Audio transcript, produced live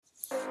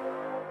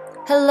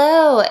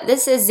Hello,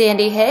 this is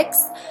Zandy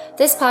Hicks.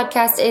 This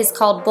podcast is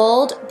called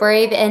Bold,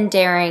 Brave, and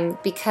Daring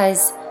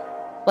because,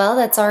 well,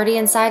 that's already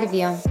inside of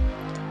you.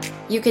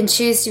 You can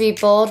choose to be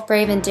bold,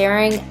 brave, and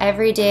daring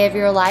every day of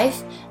your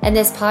life, and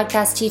this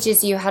podcast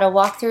teaches you how to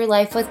walk through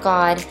life with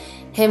God,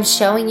 Him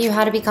showing you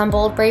how to become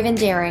bold, brave, and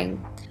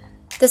daring.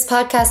 This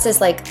podcast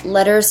is like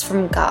letters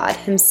from God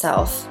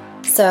Himself,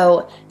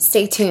 so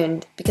stay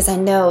tuned because I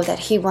know that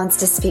He wants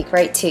to speak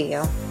right to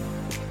you.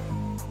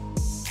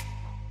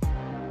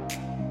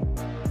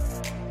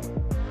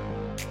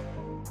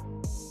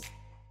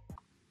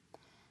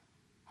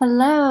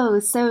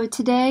 Hello, so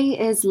today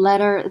is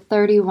letter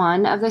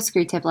 31 of the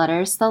Screwtape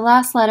letters, the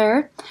last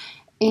letter,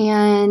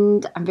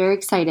 and I'm very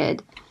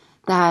excited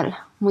that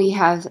we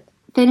have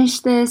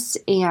finished this,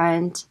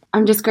 and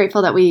I'm just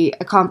grateful that we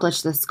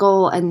accomplished this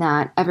goal and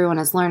that everyone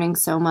is learning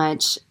so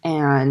much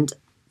and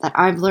that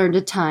I've learned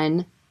a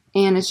ton,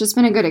 and it's just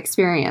been a good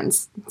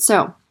experience.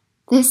 So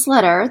this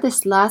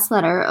last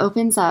letter,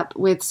 opens up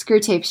with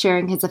Screwtape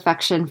sharing his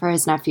affection for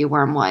his nephew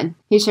Wormwood.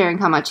 He's sharing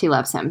how much he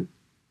loves him.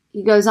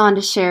 He goes on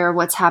to share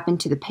what's happened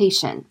to the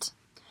patient.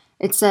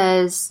 It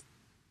says,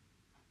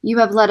 "You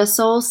have let a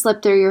soul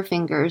slip through your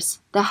fingers.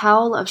 The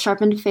howl of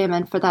sharpened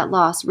famine for that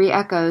loss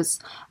re-echoes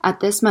at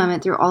this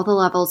moment through all the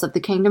levels of the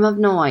kingdom of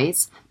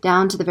noise,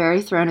 down to the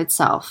very throne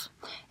itself.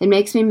 It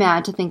makes me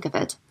mad to think of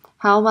it.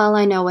 How well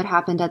I know what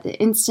happened at the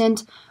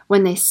instant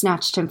when they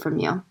snatched him from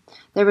you.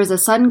 There was a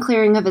sudden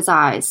clearing of his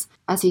eyes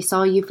as he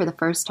saw you for the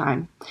first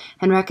time,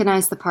 and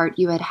recognized the part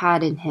you had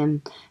had in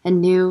him,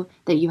 and knew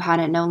that you had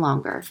it no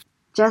longer.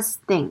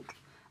 Just think,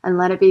 and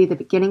let it be the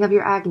beginning of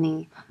your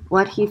agony,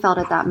 what he felt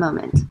at that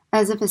moment,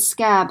 as if a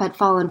scab had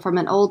fallen from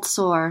an old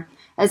sore,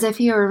 as if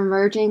he were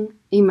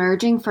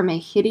emerging from a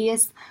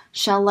hideous,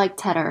 shell-like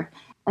tetter,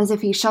 as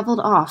if he shuffled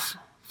off,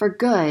 for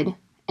good,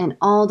 an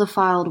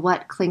all-defiled,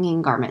 wet,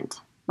 clinging garment.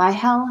 By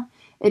hell,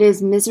 it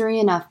is misery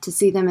enough to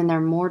see them in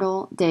their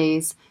mortal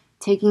days,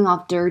 taking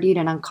off dirtied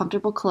and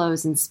uncomfortable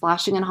clothes and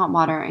splashing in hot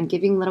water and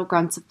giving little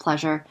grunts of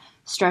pleasure,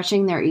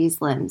 stretching their eased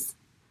limbs.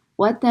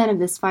 What then of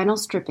this final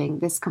stripping,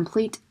 this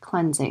complete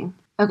cleansing?"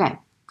 Okay,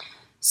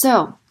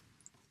 so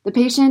the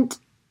patient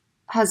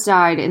has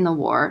died in the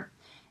war,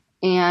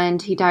 and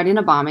he died in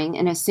a bombing,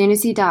 and as soon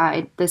as he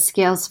died, the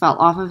scales fell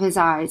off of his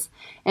eyes,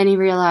 and he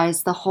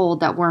realized the hold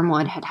that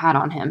Wormwood had had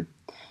on him.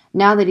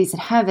 Now that he's in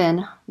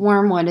heaven,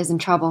 Wormwood is in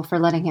trouble for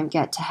letting him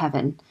get to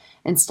heaven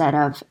instead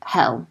of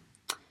hell.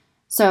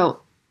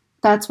 So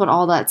that's what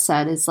all that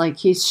said, is like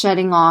he's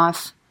shedding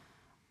off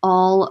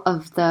all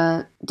of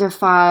the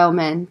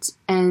defilement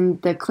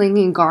and the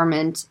clinging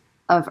garment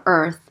of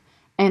earth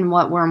and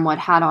what Wormwood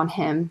had on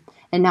him,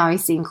 and now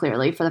he's seeing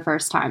clearly for the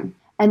first time.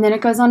 And then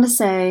it goes on to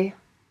say,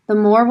 the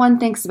more one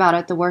thinks about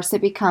it, the worse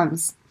it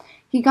becomes.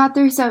 He got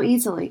through so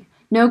easily.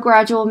 No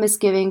gradual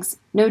misgivings,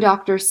 no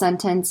doctor's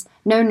sentence,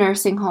 no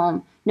nursing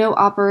home, no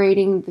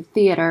operating the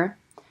theater,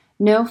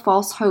 no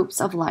false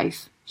hopes of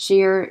life,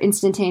 sheer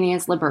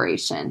instantaneous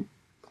liberation.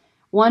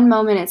 One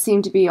moment it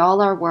seemed to be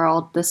all our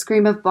world, the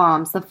scream of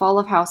bombs, the fall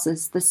of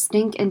houses, the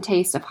stink and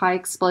taste of high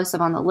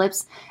explosive on the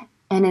lips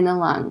and in the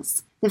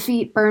lungs, the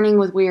feet burning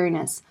with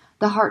weariness,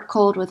 the heart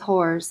cold with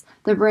horrors,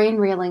 the brain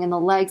reeling and the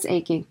legs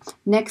aching.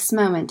 Next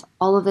moment,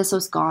 all of this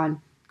was gone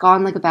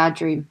like a bad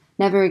dream,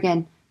 never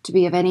again to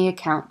be of any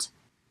account.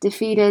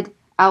 Defeated,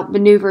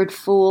 outmaneuvered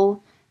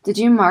fool. Did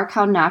you mark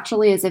how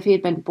naturally, as if he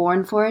had been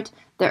born for it,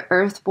 the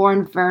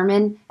earth-born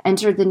vermin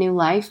entered the new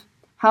life?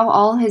 How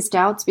all his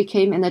doubts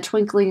became in the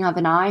twinkling of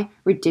an eye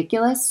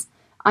ridiculous?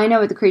 I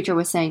know what the creature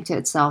was saying to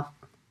itself.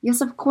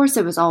 Yes, of course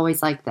it was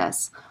always like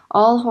this.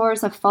 All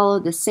horrors have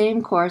followed the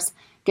same course,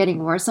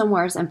 getting worse and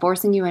worse and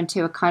forcing you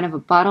into a kind of a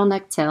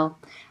bottleneck till,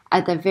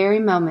 at the very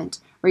moment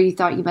where you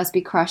thought you must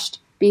be crushed,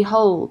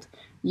 behold,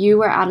 you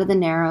were out of the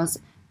narrows,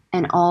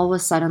 and all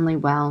was suddenly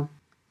well.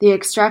 The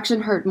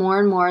extraction hurt more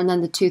and more, and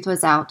then the tooth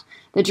was out.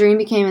 The dream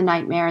became a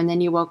nightmare, and then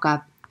you woke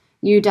up.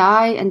 You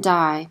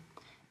die,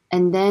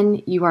 and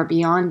then you are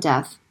beyond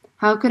death.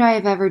 How could I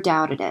have ever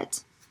doubted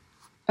it?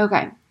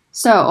 Okay,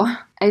 so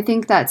I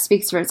think that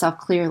speaks for itself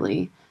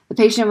clearly. The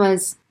patient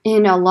was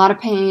in a lot of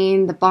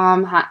pain, the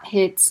bomb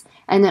hits,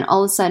 and then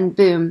all of a sudden,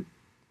 boom,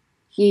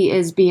 he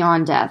is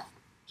beyond death.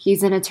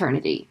 He's in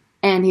eternity,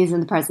 and he's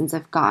in the presence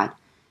of God.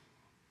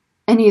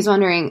 And he's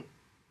wondering,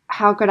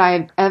 how could I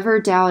have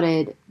ever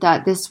doubted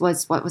that this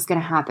was what was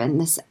going to happen,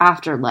 this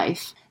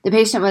afterlife? The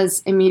patient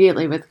was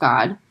immediately with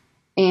God,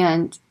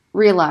 and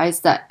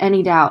realized that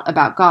any doubt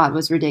about God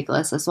was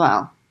ridiculous as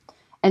well.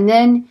 And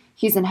then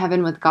he's in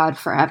heaven with God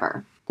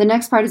forever. The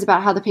next part is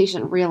about how the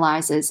patient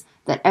realizes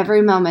that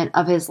every moment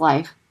of his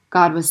life,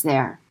 God was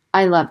there.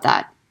 I love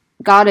that.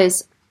 God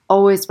is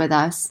always with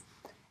us,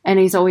 and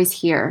he's always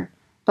here.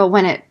 But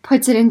when it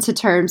puts it into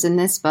terms in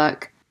this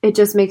book, it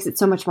just makes it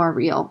so much more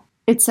real.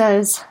 It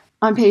says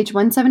on page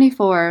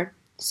 174,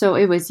 so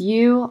it was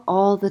you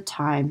all the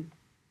time.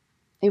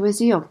 It was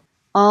you.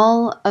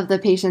 All of the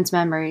patient's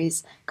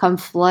memories come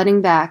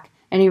flooding back,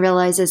 and he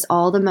realizes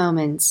all the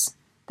moments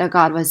that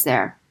God was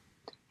there.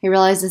 He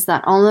realizes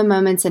that all the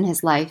moments in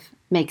his life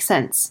make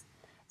sense.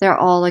 They're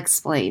all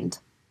explained.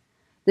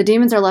 The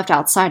demons are left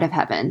outside of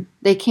heaven.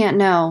 They can't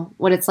know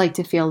what it's like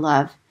to feel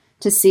love,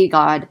 to see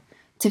God,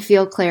 to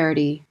feel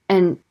clarity,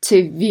 and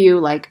to view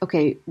like,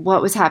 okay,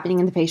 what was happening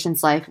in the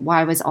patient's life?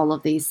 Why were all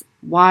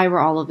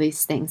of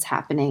these things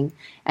happening?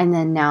 And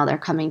then now they're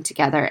coming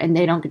together and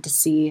they don't get to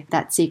see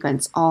that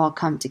sequence all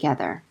come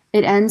together.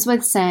 It ends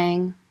with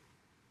saying,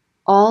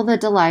 all the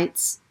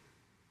delights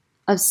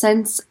of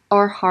sense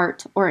or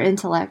heart or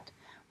intellect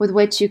with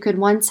which you could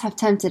once have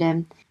tempted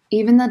him,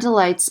 even the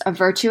delights of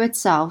virtue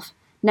itself,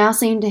 now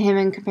seem to him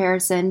in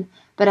comparison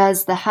but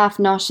as the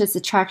half-nauseous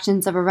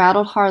attractions of a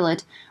rattled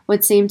harlot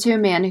would seem to a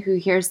man who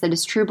hears that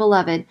his true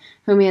beloved,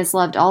 whom he has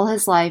loved all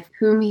his life,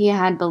 whom he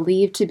had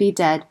believed to be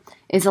dead,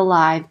 is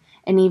alive,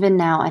 and even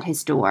now at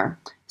his door.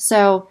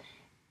 So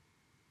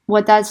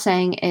what that's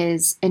saying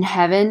is, in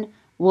heaven,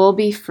 we'll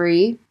be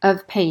free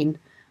of pain,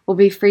 we'll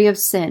be free of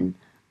sin,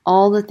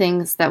 all the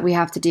things that we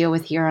have to deal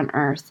with here on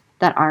earth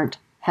that aren't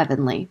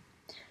heavenly.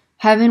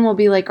 Heaven will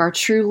be like our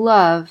true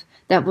love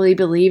that we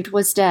believed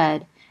was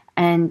dead,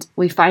 and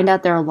we find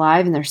out they're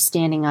alive and they're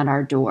standing at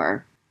our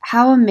door.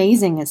 How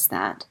amazing is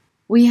that?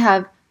 We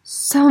have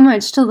so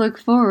much to look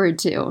forward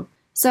to.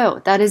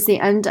 So that is the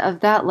end of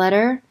that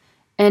letter,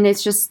 and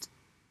it's just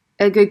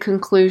a good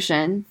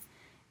conclusion.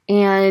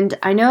 And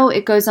I know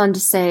it goes on to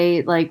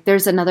say, like,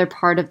 there's another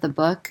part of the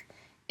book,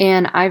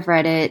 and I've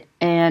read it,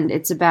 and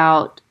it's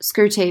about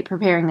Screwtape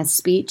preparing a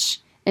speech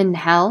in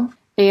hell,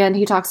 and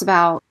he talks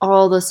about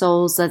all the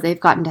souls that they've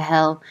gotten to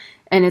hell,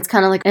 and it's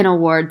kind of like an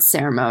awards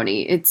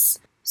ceremony. It's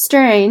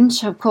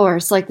strange, of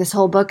course, like this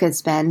whole book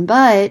has been,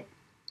 but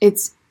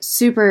it's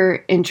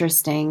super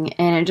interesting,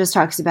 and it just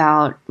talks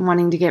about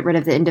wanting to get rid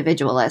of the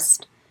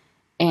individualist.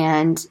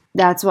 And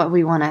that's what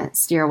we want to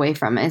steer away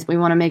from, is we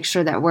want to make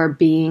sure that we're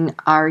being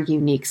our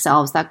unique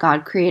selves that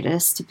God created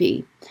us to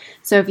be.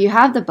 So if you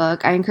have the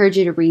book, I encourage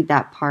you to read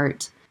that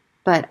part.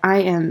 But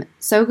I am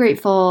so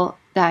grateful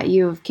that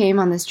you came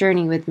on this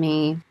journey with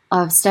me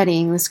of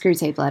studying the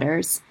Screwtape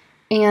Letters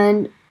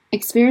and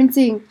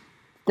experiencing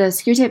the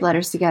Screwtape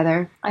Letters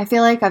together. I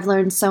feel like I've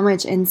learned so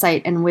much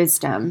insight and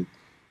wisdom.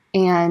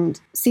 And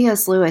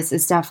C.S. Lewis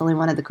is definitely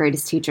one of the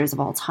greatest teachers of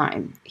all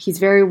time. He's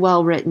very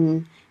well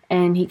written,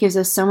 and he gives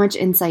us so much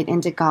insight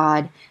into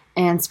God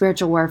and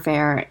spiritual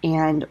warfare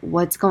and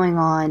what's going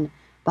on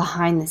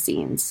behind the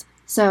scenes.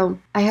 So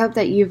I hope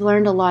that you've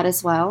learned a lot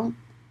as well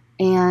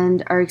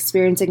and are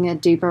experiencing a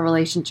deeper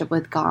relationship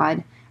with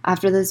God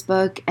after this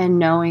book and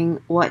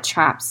knowing what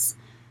traps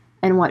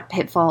and what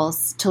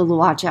pitfalls to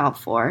watch out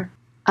for.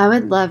 I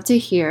would love to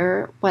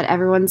hear what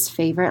everyone's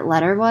favorite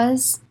letter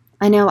was.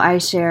 I know I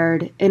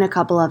shared in a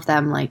couple of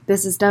them, like,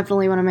 this is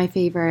definitely one of my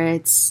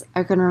favorites.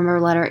 I can remember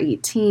letter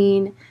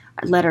 18,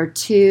 letter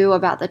 2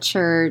 about the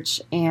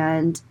church,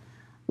 and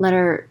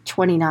letter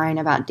 29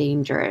 about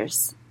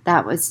dangers.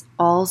 That was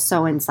all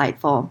so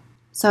insightful.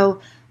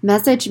 So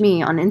message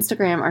me on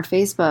Instagram or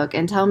Facebook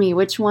and tell me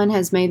which one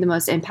has made the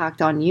most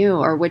impact on you,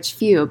 or which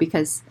few,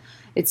 because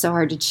it's so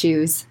hard to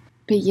choose.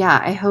 But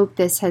yeah, I hope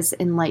this has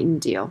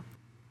enlightened you.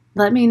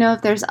 Let me know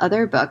if there's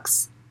other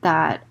books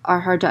that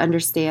are hard to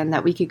understand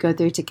that we could go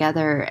through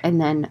together,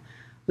 and then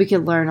we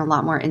could learn a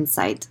lot more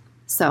insight.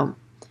 So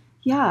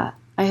yeah,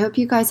 I hope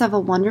you guys have a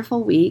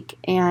wonderful week,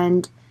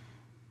 and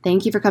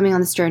thank you for coming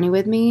on this journey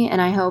with me. And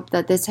I hope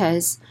that this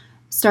has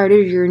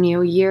started your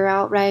new year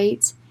out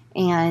right,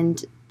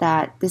 and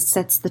that this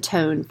sets the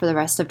tone for the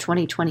rest of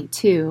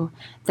 2022,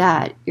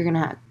 that you're going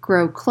to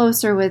grow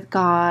closer with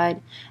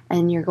God,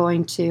 and you're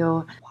going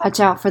to watch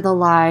out for the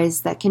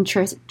lies that can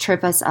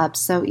trip us up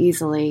so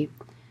easily,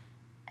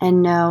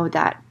 and know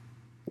that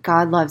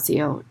God loves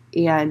you,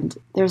 and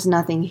there's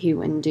nothing He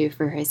wouldn't do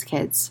for His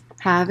kids.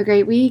 Have a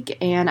great week,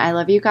 and I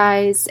love you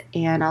guys,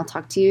 and I'll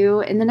talk to you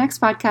in the next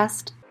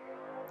podcast.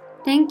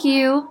 Thank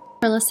you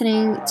for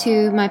listening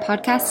to my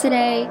podcast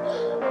today.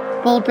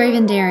 Bold, Brave,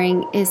 and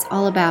Daring is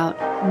all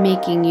about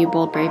making you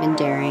bold, brave, and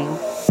daring.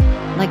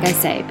 Like I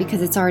say,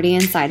 because it's already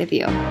inside of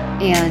you,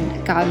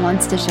 and God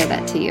wants to show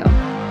that to you.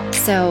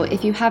 So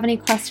if you have any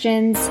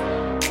questions,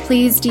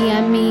 please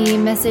DM me,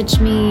 message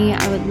me.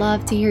 I would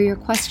love to hear your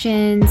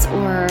questions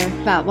or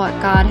about what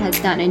God has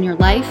done in your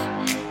life.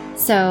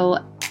 So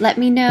let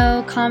me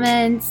know,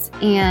 comments,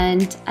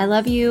 and I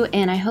love you,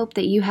 and I hope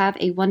that you have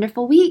a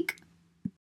wonderful week.